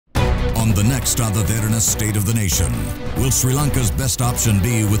On the next Ada Derana State of the Nation, will Sri Lanka's best option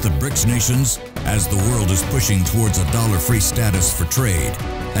be with the BRICS nations as the world is pushing towards a dollar-free status for trade?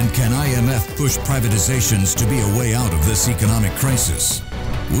 And can IMF push privatizations to be a way out of this economic crisis?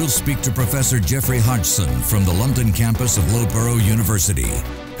 We'll speak to Professor Jeffrey Hodgson from the London campus of Loughborough University.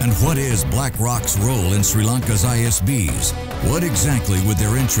 And what is BlackRock's role in Sri Lanka's ISBs? What exactly would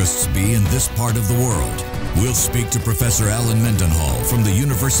their interests be in this part of the world? We'll speak to Professor Alan Mendenhall from the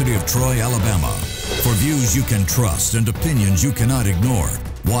University of Troy, Alabama. For views you can trust and opinions you cannot ignore,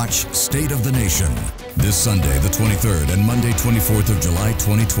 watch State of the Nation this Sunday, the 23rd, and Monday, 24th of July,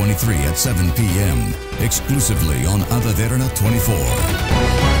 2023 at 7 p.m. exclusively on Ada Derana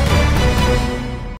 24.